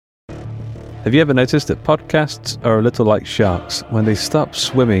Have you ever noticed that podcasts are a little like sharks? When they stop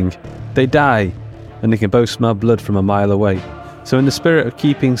swimming, they die, and they can both smell blood from a mile away. So in the spirit of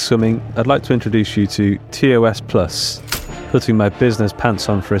keeping swimming, I'd like to introduce you to TOS Plus. Putting my business pants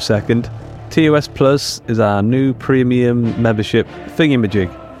on for a second, TOS Plus is our new premium membership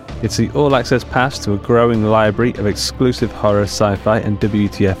thingamajig. It's the all-access pass to a growing library of exclusive horror, sci-fi and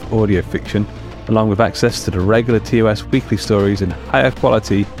WTF audio fiction, along with access to the regular TOS weekly stories in higher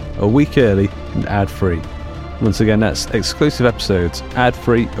quality, a week early and ad-free. Once again, that's exclusive episodes,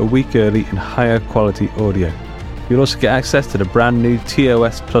 ad-free, a week early and higher quality audio. You'll also get access to the brand new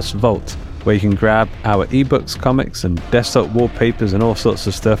TOS Plus Vault, where you can grab our ebooks, comics and desktop wallpapers and all sorts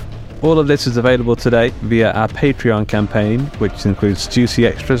of stuff. All of this is available today via our Patreon campaign, which includes juicy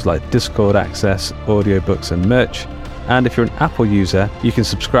extras like Discord access, audiobooks and merch. And if you're an Apple user, you can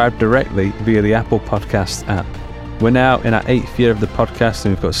subscribe directly via the Apple Podcasts app. We're now in our 8th year of the podcast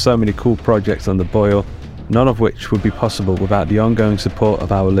and we've got so many cool projects on the boil, none of which would be possible without the ongoing support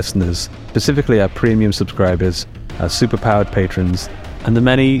of our listeners, specifically our premium subscribers, our superpowered patrons, and the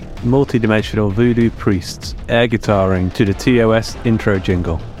many multi-dimensional voodoo priests air guitaring to the TOS intro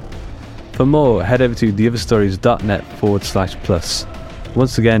jingle. For more, head over to theotherstories.net/plus.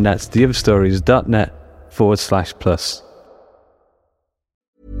 Once again, that's theotherstories.net/plus.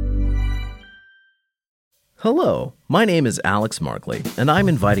 Hello, my name is Alex Markley, and I'm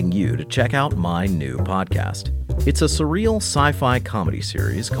inviting you to check out my new podcast. It's a surreal sci-fi comedy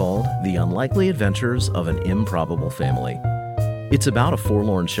series called The Unlikely Adventures of an Improbable Family. It's about a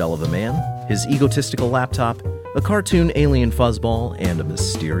forlorn shell of a man, his egotistical laptop, a cartoon alien fuzzball, and a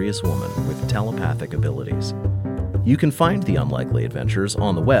mysterious woman with telepathic abilities. You can find The Unlikely Adventures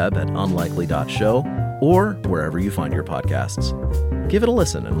on the web at unlikely.show or wherever you find your podcasts. Give it a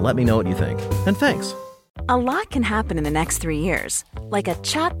listen and let me know what you think. And thanks. A lot can happen in the next 3 years. Like a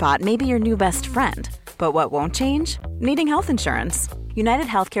chatbot may be your new best friend. But what won't change? Needing health insurance. United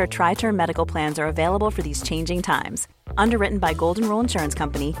Healthcare Tri-Term Medical Plans are available for these changing times. Underwritten by Golden Rule Insurance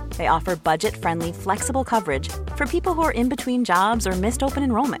Company, they offer budget-friendly, flexible coverage for people who are in between jobs or missed open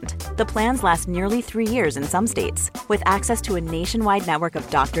enrollment. The plans last nearly 3 years in some states, with access to a nationwide network of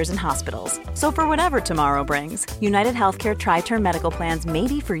doctors and hospitals. So for whatever tomorrow brings, United Healthcare Tri-Term Medical Plans may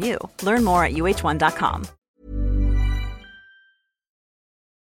be for you. Learn more at uh1.com.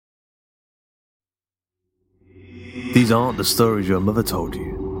 These aren't the stories your mother told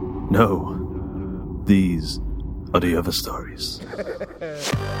you. No, these are the other stories.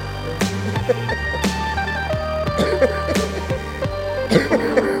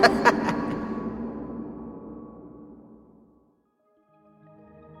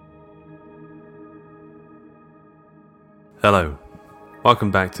 Hello, welcome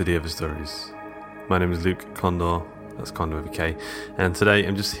back to The Other Stories. My name is Luke Condor, that's Condor with a K, and today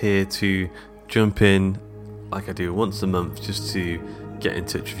I'm just here to jump in like I do once a month, just to get in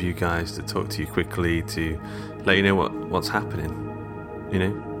touch with you guys, to talk to you quickly, to let you know what's happening,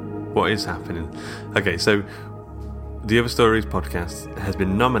 what is happening. Okay, so The Other Stories podcast has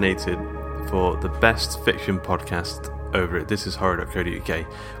been nominated for the best fiction podcast over at thishishorror.co.uk.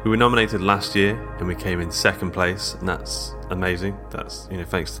 We were nominated last year and we came in second place, and that's amazing. That's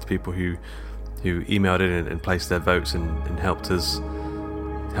thanks to the people who emailed in and placed their votes and helped us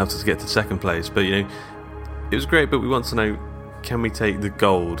get to second place. But it was great, but we want to know, can we take the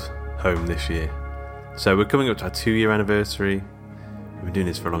gold home this year? So we're coming up to our 2-year anniversary. We've been doing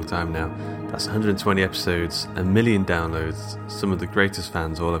this for a long time now. That's 120 episodes, 1 million downloads, some of the greatest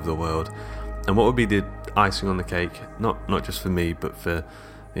fans all over the world. And what would be the icing on the cake, not just for me, but for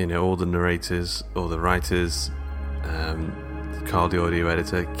all the narrators, all the writers, Carl the audio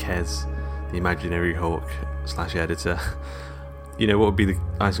editor, Kez, the imaginary hawk / editor. What would be the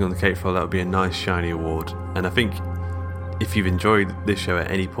icing on the cake for that? Would be a nice shiny award. And I think if you've enjoyed this show at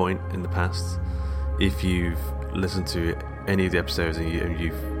any point in the past, if you've listened to any of the episodes and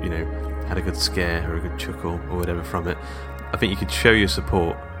you've had a good scare or a good chuckle or whatever from it, I think you could show your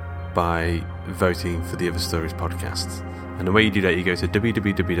support by voting for the Other Stories podcast. And the way you do that, you go to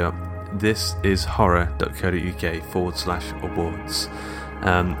www.thishishorror.co.uk/awards.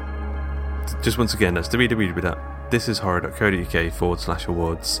 Just once again, that's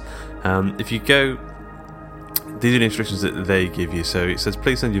www.thishishorror.co.uk/awards. If you go, these are the instructions that they give you. So it says,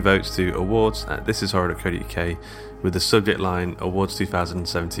 please send your votes to awards@thishishorror.co.uk with the subject line Awards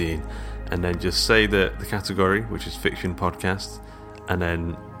 2017, and then just say the category, which is fiction podcast, and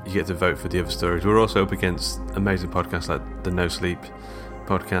then you get to vote for the other stories. We're also up against amazing podcasts like the No Sleep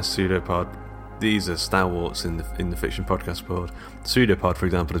podcast, Pseudopod. These are stalwarts in the fiction podcast world. Pseudopod, for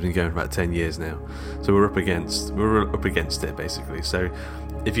example, has been going for about 10 years now. So we're up against it basically. So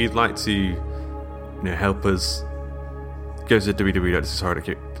if you'd like to help us, go to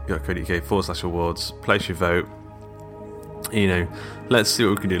www.dishistoric.co.uk/awards, place your vote. Let's see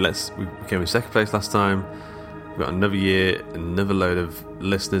what we can do. We came in second place last time. We've got another year, another load of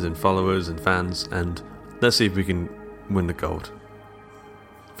listeners and followers and fans, and let's see if we can win the gold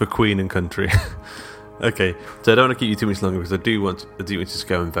for Queen and country. Okay, so I don't want to keep you too much longer because I do want to just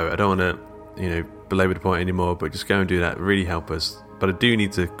go and vote. I don't want to, belabor the point anymore, but just go and do that. Really help us. But I do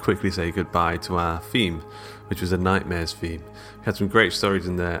need to quickly say goodbye to our theme, which was a Nightmares theme. We had some great stories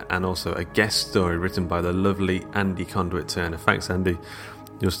in there, and also a guest story written by the lovely Andy Conduit Turner. Thanks, Andy.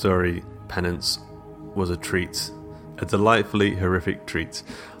 Your story, Penance, was a treat. A delightfully horrific treat.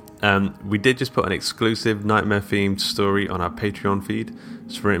 We did just put an exclusive nightmare-themed story on our Patreon feed.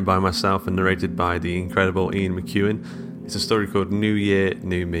 It's written by myself and narrated by the incredible Ian McEwen. It's a story called New Year,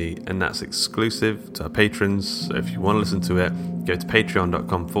 New Me, and that's exclusive to our patrons. So if you want to listen to it, go to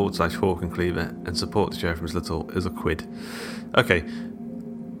patreon.com/Hawk and Cleaver and support the show from as little as £1. Okay,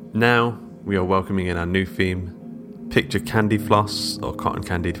 now we are welcoming in our new theme. Picture candy floss, or cotton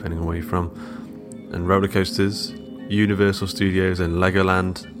candy, depending on where you're from, and roller coasters, Universal Studios and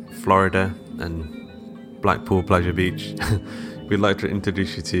Legoland, Florida, and Blackpool Pleasure Beach. We'd like to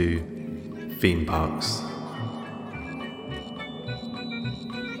introduce you to theme parks.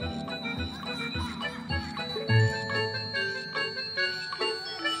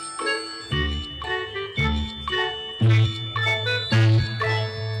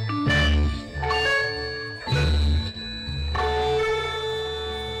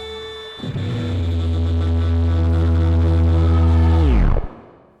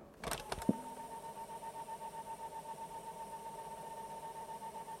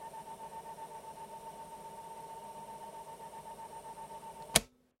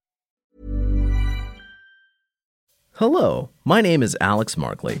 Hello, my name is Alex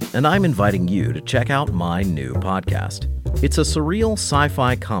Markley, and I'm inviting you to check out my new podcast. It's a surreal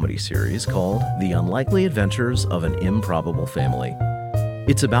sci-fi comedy series called The Unlikely Adventures of an Improbable Family.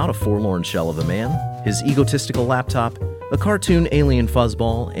 It's about a forlorn shell of a man, his egotistical laptop, a cartoon alien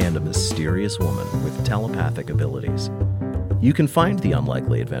fuzzball, and a mysterious woman with telepathic abilities. You can find The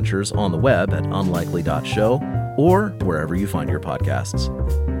Unlikely Adventures on the web at unlikely.show or wherever you find your podcasts.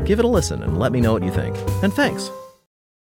 Give it a listen and let me know what you think. And thanks.